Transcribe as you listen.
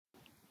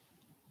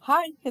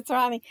Hi, it's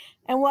Ronnie,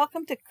 and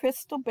welcome to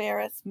Crystal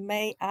Barrett's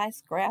May I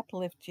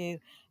Scraplift You.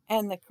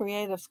 And the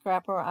creative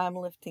scrapper I'm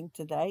lifting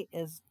today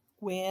is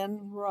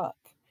Gwen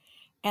Wruck.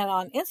 And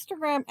on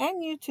Instagram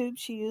and YouTube,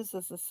 she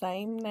uses the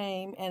same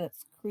name, and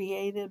it's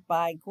created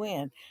by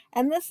Gwen.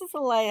 And this is the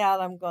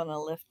layout I'm going to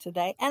lift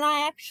today. And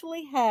I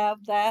actually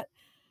have that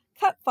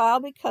cut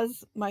file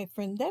because my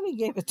friend Debbie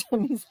gave it to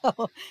me.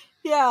 So,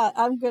 yeah,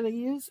 I'm going to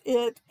use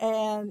it.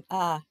 And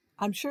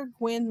I'm sure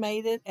Gwen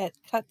made it at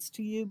Cuts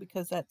to You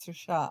because that's her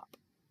shop.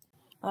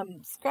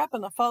 I'm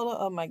scrapping a photo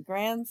of my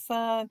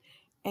grandson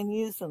and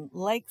using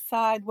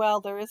Lakeside. Well,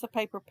 there is a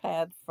paper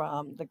pad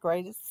from The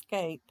Great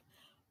Escape,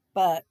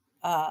 but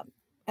uh,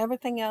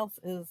 everything else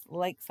is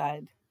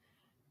Lakeside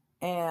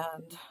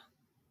and,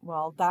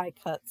 well, die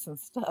cuts and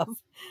stuff.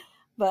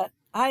 But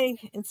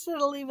instead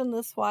of leaving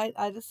this white,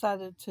 I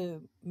decided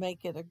to make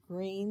it a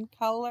green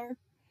color.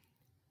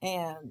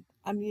 And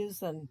I'm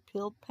using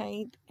peeled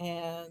paint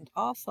and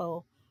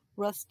also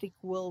rustic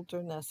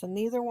wilderness, and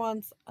neither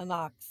one's an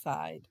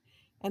oxide.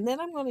 And then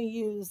I'm going to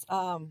use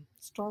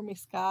stormy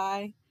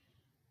sky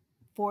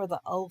for the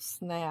oh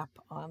snap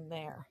on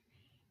there.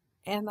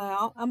 And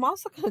I'm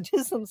also going to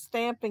do some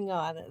stamping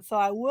on it, so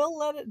I will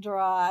let it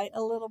dry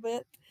a little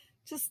bit,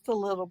 just a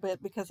little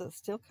bit, because it's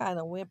still kind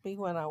of wimpy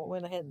when I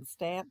went ahead and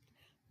stamped,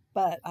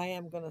 but I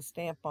am going to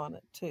stamp on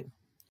it too.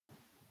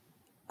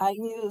 I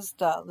used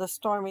the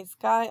stormy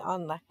sky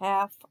on the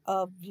half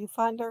of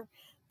viewfinder.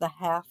 The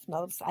half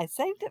notice I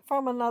saved it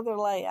from another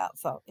layout,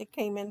 so it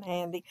came in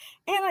handy.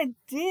 And I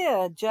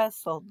did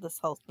gesso this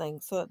whole thing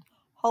so it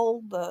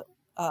hold the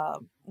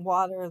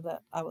water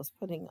that I was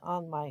putting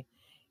on my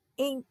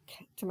ink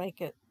to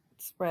make it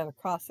spread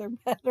across there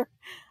better.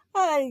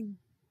 I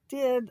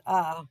did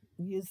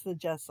use the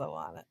gesso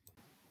on it.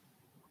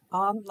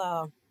 On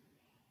the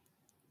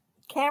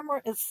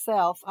camera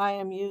itself, I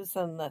am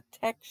using the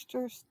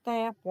texture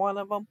stamp, one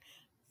of them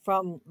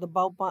from the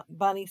Bo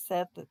Bunny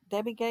set that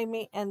Debbie gave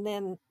me, and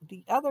then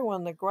the other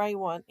one, the gray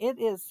one, it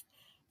is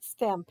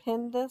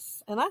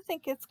Stampendous, and I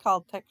think it's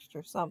called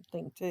texture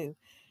something too,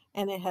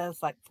 and it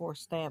has like 4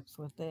 stamps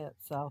with it.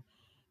 So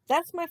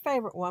that's my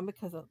favorite one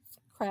because it's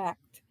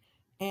cracked,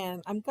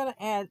 and I'm going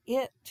to add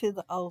it to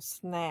the Oh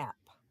Snap.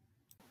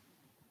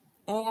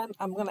 And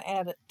I'm going to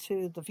add it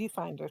to the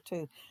viewfinder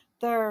too.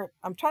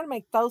 I'm trying to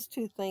make those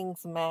two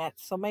things match,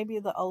 so maybe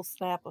the old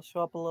snap will show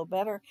up a little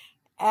better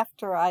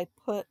after I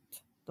put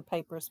the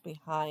papers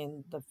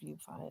behind the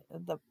viewfinder,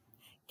 the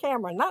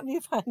camera, not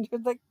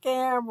viewfinder, the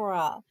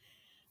camera.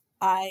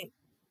 I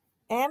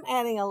am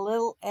adding a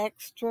little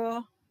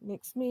extra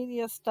mixed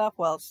media stuff.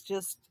 Well, it's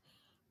just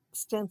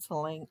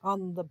stenciling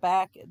on the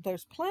back.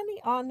 There's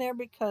plenty on there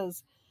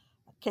because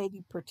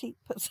Katie Petit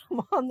put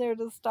some on there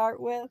to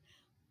start with.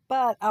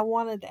 But I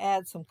wanted to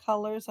add some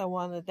colors. I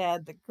wanted to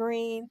add the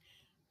green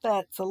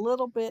that's a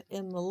little bit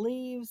in the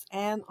leaves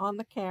and on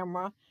the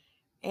camera.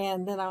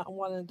 And then I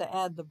wanted to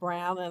add the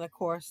brown and, of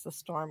course, the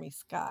stormy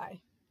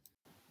sky.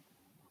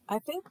 I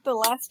think the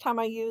last time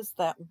I used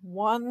that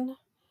one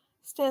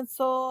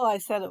stencil, I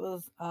said it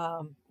was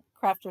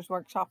Crafter's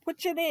Workshop,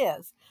 which it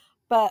is.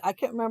 But I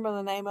couldn't remember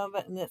the name of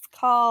it, and it's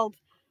called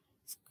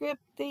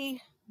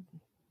Scripty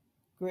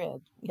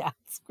Grid. Yeah,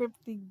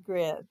 Scripty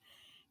Grid.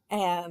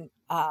 And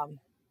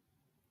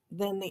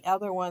then the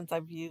other ones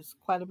I've used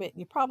quite a bit. And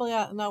you probably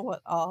ought to know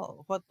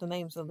what the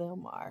names of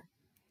them are.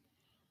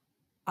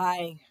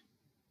 I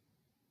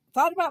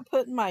thought about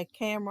putting my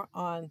camera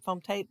on foam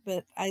tape,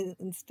 but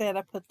instead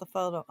I put the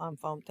photo on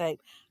foam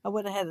tape. I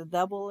would have had to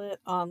double it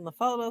on the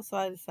photo, so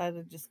I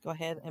decided to just go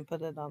ahead and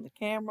put it on the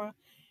camera.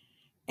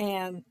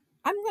 And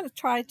I'm going to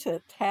try to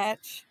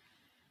attach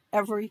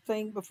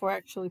everything before I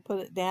actually put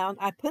it down.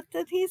 I put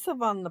the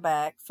adhesive on the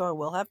back, so I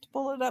will have to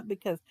pull it up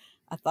because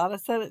I thought I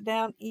set it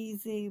down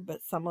easy,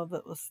 but some of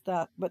it was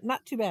stuck, but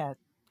not too bad.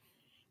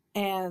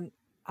 And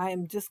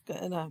I'm just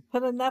going to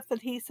put enough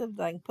adhesive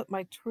that I can put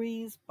my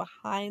trees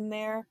behind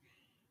there,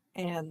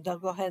 and they'll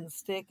go ahead and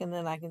stick, and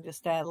then I can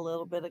just add a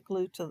little bit of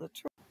glue to the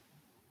tree.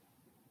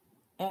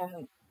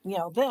 And,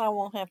 then I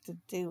won't have to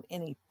do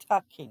any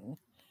tucking.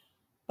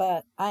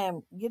 But I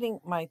am getting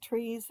my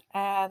trees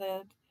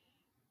added,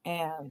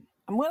 and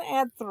I'm going to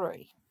add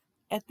 3.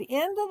 At the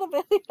end of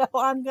the video,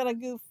 I'm going to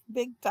goof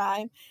big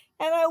time,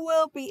 and I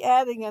will be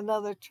adding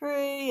another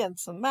tree and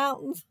some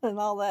mountains and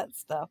all that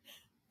stuff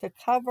to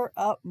cover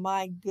up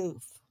my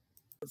goof.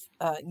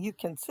 You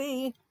can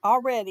see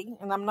already,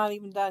 and I'm not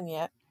even done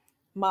yet,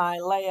 my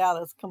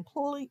layout is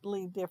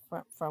completely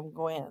different from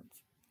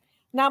Gwen's.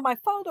 Now my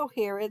photo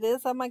here, it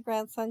is of my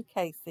grandson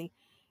Casey,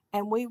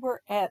 and we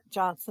were at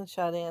Johnson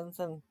Shut-ins,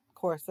 and of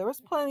course there was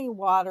plenty of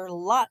water,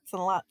 lots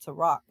and lots of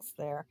rocks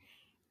there,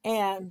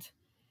 and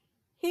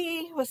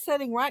he was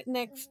sitting right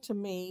next to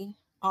me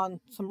on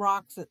some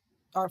rocks that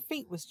our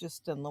feet was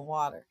just in the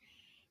water.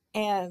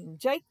 And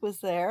Jake was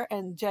there,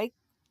 and Jake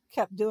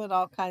kept doing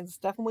all kinds of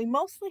stuff. And we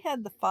mostly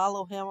had to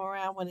follow him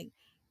around. When he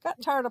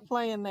got tired of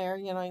playing there,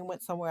 he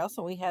went somewhere else,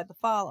 and we had to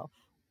follow.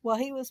 Well,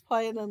 he was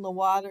playing in the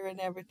water and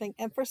everything.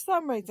 And for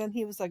some reason,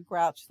 he was a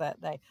grouch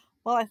that day.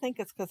 Well, I think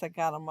it's because I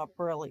got him up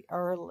really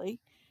early.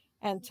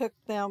 and took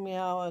them,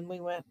 and we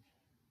went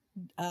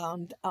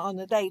on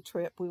a day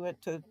trip. We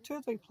went to 2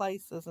 or 3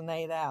 places and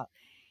ate out.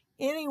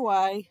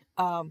 Anyway,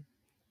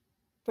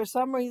 for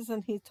some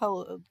reason, he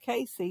told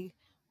Casey,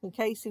 when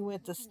Casey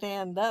went to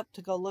stand up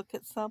to go look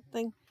at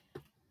something,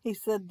 he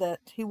said that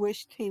he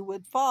wished he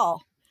would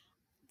fall.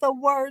 The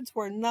words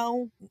were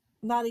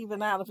not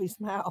even out of his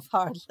mouth,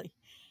 hardly.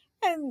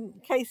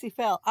 And Casey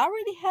fell. I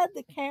already had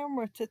the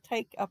camera to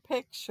take a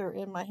picture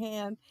in my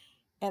hand,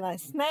 and I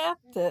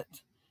snapped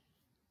it.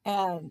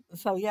 And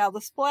so, yeah,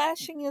 the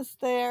splashing is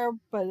there,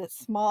 but it's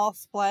small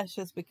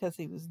splashes because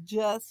he was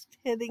just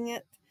hitting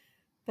it.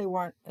 They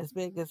weren't as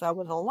big as I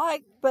would have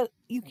liked, but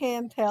you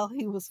can tell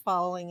he was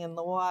falling in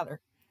the water.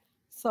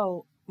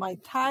 So my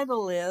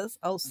title is,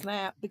 Oh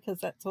Snap, because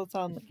that's what's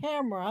on the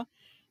camera,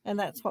 and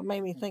that's what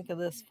made me think of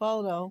this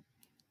photo.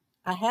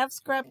 I have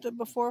scrapped it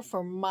before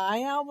for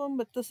my album,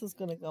 but this is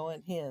going to go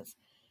in his.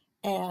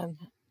 And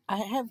I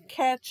have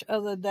Catch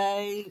of the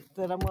Day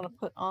that I'm going to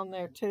put on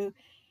there too.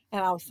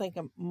 And I was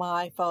thinking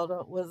my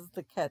photo was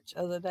the catch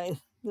of the day.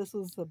 This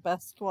was the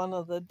best one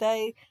of the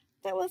day.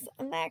 That was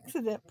an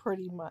accident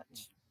pretty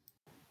much.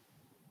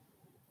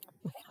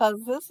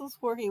 Because this is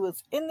where he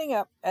was ending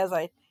up as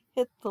I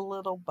hit the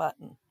little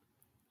button.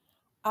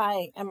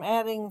 I am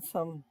adding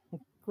some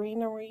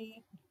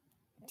greenery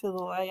to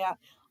the layout.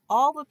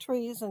 All the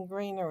trees and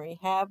greenery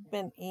have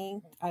been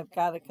inked. I've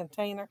got a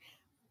container.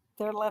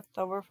 They're left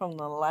over from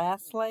the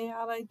last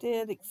layout I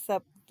did,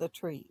 except the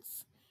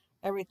trees.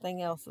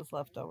 Everything else is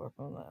left over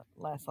from the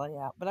last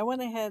layout. But I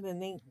went ahead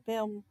and inked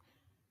them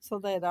so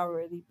they'd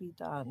already be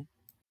done.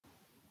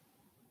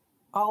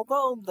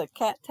 Although the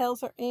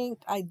cattails are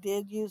inked, I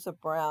did use a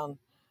brown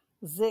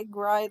zig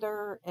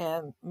writer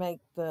and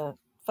make the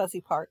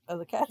fuzzy part of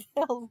the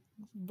cattails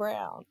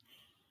brown.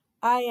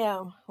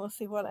 Let's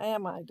see, what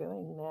am I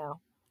doing now?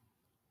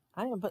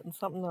 I am putting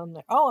something on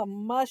there. Oh, a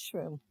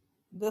mushroom.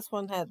 This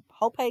one had a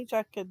whole page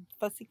I could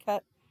fussy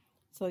cut.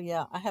 So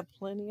yeah, I have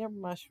plenty of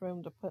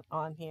mushroom to put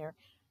on here.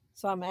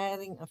 So I'm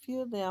adding a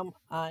few of them.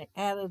 I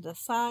added a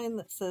sign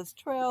that says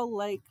Trail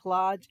Lake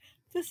Lodge.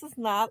 This is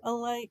not a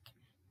lake,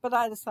 but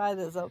I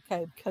decided it's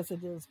okay because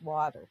it is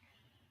water.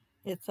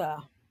 It's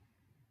a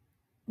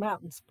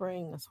mountain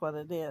spring is what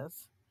it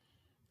is.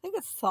 I think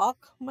it's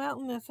Sauk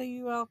Mountain,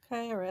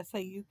 S-A-U-L-K or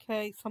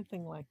S-A-U-K,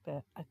 something like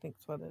that. I think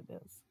it's what it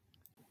is.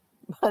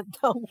 But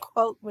don't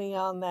quote me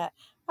on that.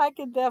 I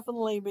could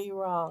definitely be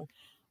wrong.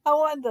 I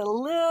wanted a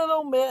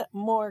little bit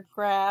more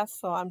grass,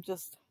 so I'm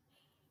just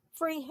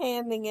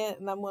freehanding it,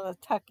 and I'm going to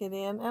tuck it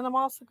in. And I'm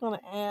also going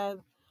to add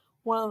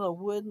one of the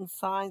wooden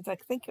signs. I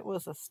think it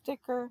was a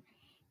sticker,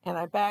 and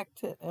I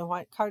backed it in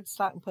white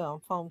cardstock and put on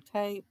foam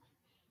tape,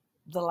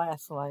 the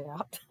last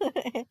layout.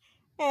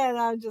 And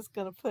I'm just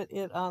going to put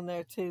it on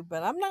there too,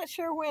 but I'm not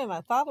sure when. I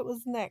thought it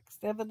was next.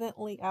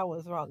 Evidently, I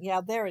was wrong.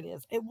 Yeah, there it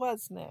is. It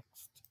was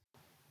next.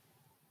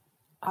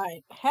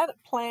 I had it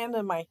planned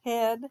in my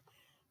head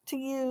to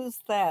use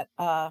that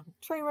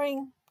tree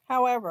ring.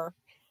 However,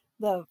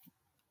 the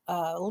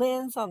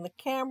lens on the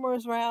camera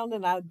is round,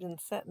 and I've been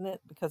setting it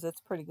because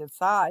it's pretty good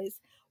size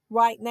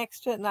right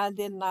next to it, and I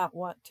did not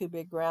want 2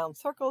 big round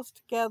circles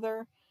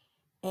together.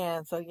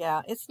 And so,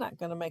 yeah, it's not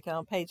going to make it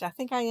on page. I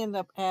think I end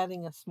up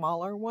adding a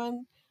smaller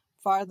one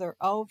farther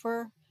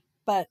over,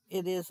 but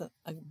it isn't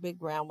a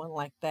big round one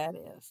like that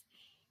is.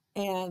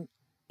 And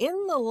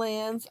in the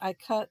lens, I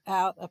cut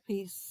out a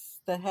piece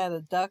that had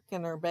a duck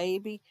and her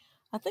baby.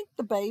 I think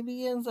the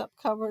baby ends up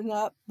covering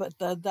up, but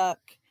the duck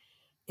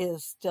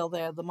is still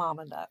there, the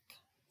mama duck.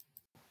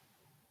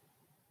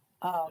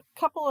 A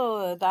couple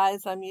of the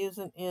dyes I'm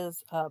using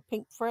is a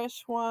Pink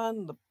Fresh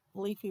one, the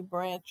Leafy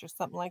Branch or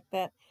something like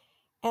that.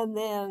 And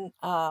then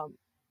what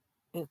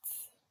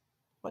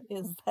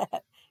is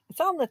that?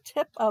 It's on the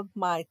tip of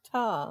my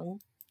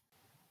tongue.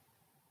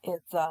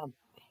 It's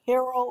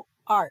Hero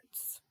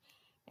Arts.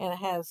 And it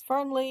has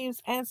fern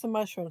leaves and some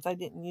mushrooms. I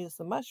didn't use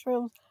the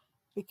mushrooms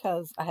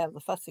because I have the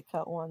fussy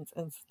cut ones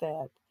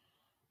instead.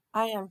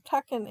 I am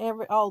tucking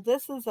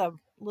this is a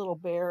little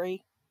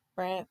berry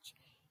branch.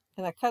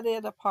 And I cut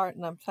it apart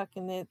and I'm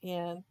tucking it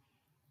in.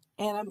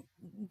 And I'm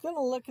going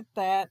to look at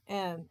that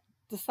and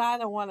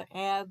decide I want to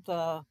add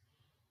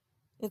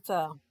it's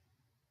a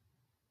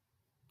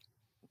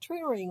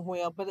tree ring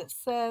wheel, but it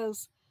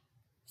says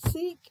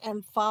seek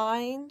and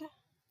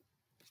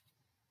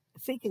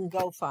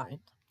go find.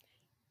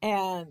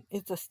 And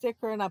it's a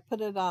sticker, and I put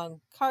it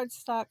on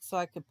cardstock so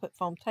I could put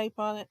foam tape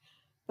on it.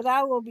 But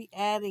I will be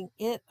adding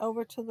it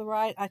over to the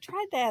right. I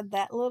tried to add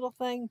that little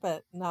thing,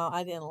 but no,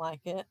 I didn't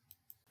like it.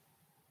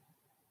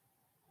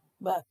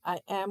 But I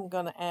am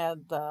going to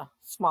add the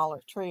smaller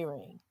tree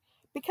ring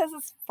because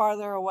it's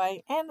farther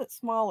away and it's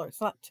smaller.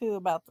 It's not two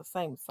about the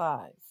same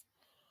size.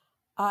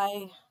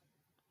 I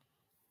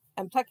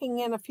am tucking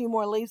in a few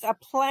more leaves. I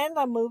planned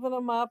on moving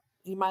them up.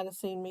 You might have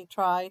seen me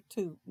try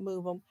to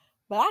move them.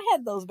 But I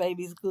had those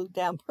babies glued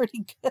down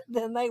pretty good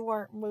and they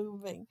weren't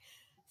moving.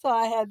 So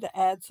I had to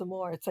add some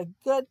more. It's a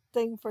good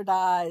thing for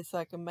dyes so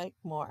I can make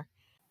more.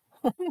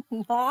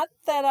 Not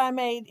that I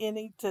made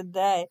any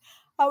today.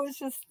 I was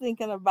just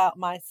thinking about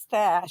my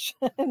stash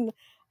and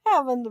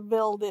having to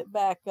build it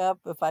back up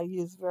if I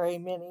use very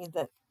many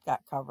that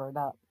got covered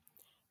up.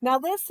 Now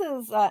this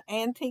is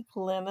antique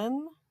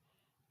linen,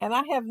 and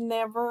I have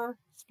never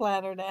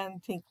splattered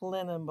antique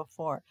linen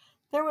before.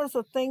 There was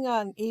a thing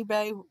on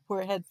eBay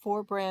where it had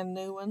 4 brand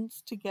new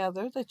ones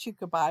together that you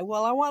could buy.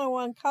 Well, I wanted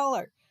one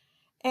color.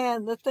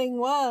 And the thing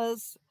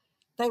was,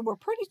 they were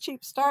pretty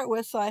cheap to start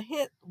with, so I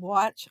hit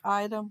watch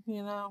item,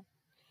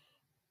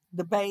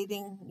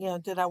 debating,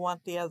 did I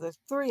want the other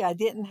 3? I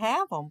didn't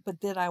have them, but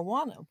did I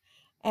want them?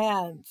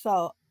 And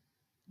so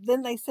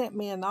then they sent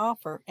me an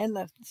offer. And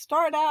to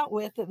start out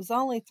with, it was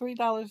only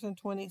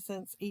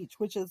 $3.20 each,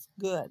 which is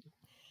good.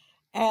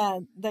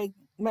 And they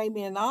made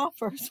me an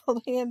offer,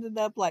 so they ended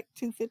up like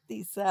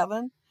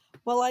 $2.57.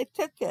 Well, I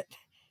took it.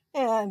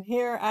 And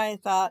here I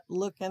thought,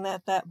 looking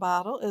at that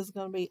bottle, is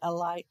going to be a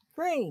light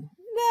green.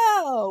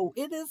 No,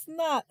 it is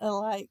not a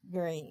light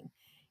green.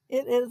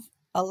 It is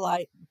a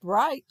light,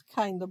 bright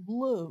kind of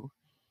blue.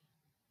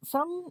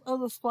 Some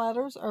of the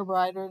splatters are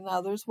brighter than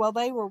others. Well,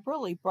 they were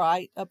really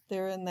bright up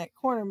there in that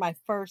corner, my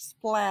first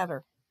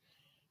splatter.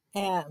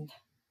 And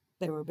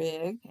they were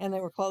big, and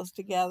they were close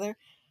together.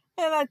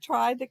 And I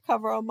tried to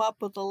cover them up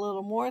with a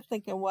little more,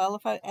 thinking, well,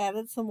 if I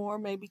added some more,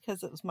 maybe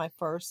because it was my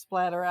first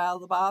splatter out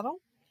of the bottle,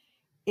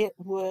 it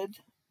would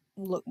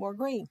look more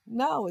green.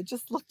 No, it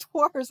just looked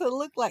worse. It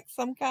looked like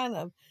some kind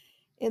of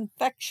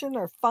infection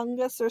or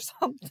fungus or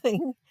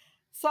something.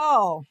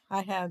 So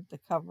I had to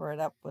cover it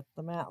up with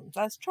the mountains.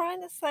 I was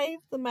trying to save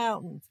the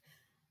mountains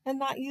and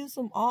not use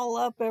them all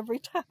up every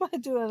time I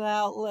do an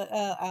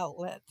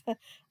outlet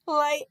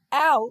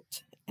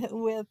layout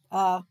with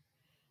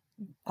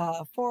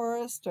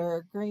forest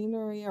or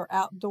greenery or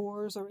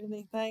outdoors or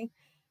anything.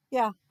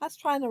 Yeah, I was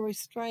trying to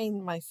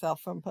restrain myself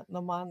from putting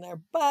them on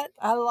there, but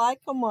I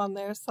like them on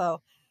there,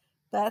 so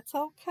that's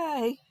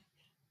okay.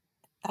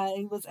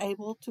 I was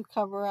able to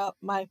cover up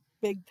my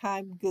big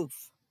time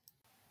goof.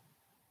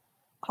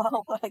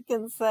 All I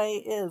can say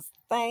is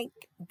thank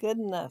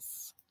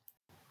goodness.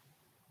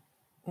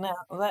 Now,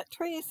 that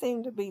tree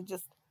seemed to be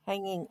just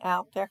hanging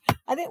out there.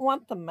 I didn't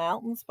want the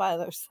mountains by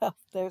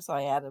themselves there, so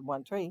I added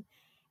one tree.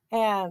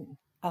 And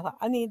I thought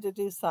I need to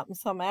do something.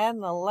 So I'm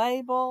adding a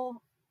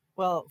label.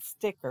 Well,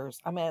 stickers.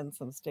 I'm adding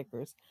some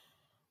stickers.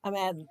 I'm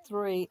adding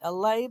 3, a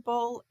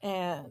label,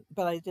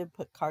 but I did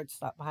put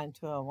cardstock behind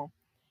 2 of them.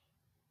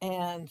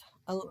 And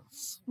a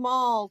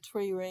small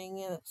tree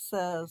ring, and it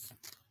says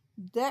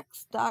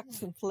decks,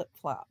 docks, and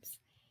flip-flops.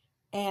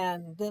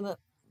 And then it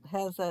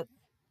has that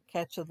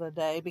catch of the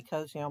day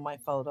because, my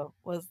photo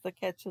was the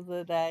catch of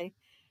the day.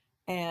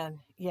 And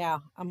yeah,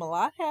 I'm a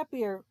lot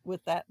happier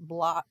with that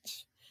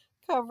blotch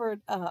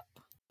covered up.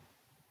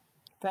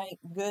 Thank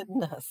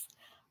goodness.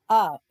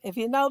 If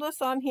you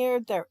notice on here,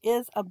 there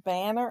is a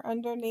banner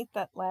underneath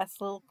that last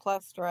little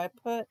cluster I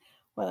put.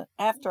 Well,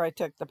 after I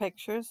took the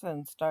pictures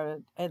and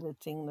started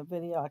editing the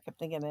video, I kept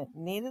thinking it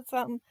needed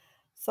something.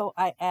 So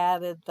I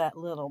added that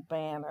little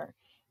banner.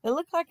 It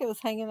looked like it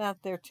was hanging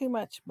out there too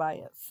much by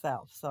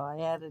itself. So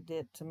I added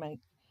it to make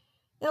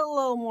it a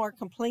little more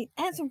complete.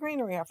 And some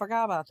greenery. I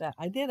forgot about that.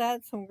 I did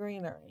add some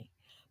greenery.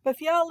 But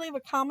if y'all leave a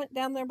comment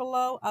down there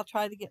below, I'll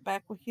try to get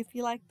back with you if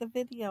you like the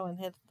video and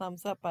hit a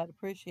thumbs up. I'd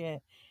appreciate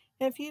it.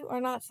 And if you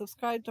are not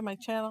subscribed to my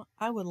channel,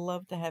 I would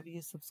love to have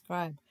you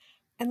subscribe.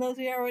 And those of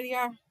you already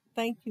are,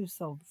 thank you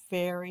so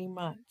very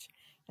much.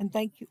 And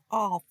thank you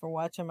all for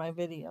watching my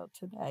video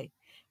today.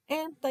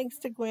 And thanks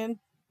to Gwen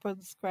for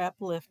the scrap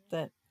lift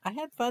that I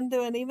had fun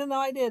doing, even though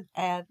I did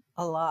add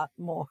a lot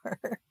more.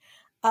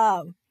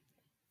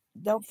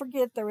 Don't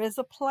forget, there is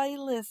a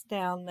playlist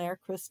down there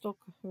Crystal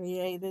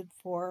created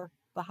for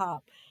the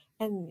hop.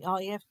 And all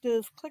you have to do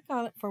is click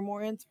on it for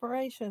more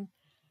inspiration.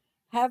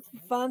 Have a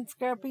fun,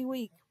 scrappy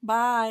week.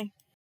 Bye.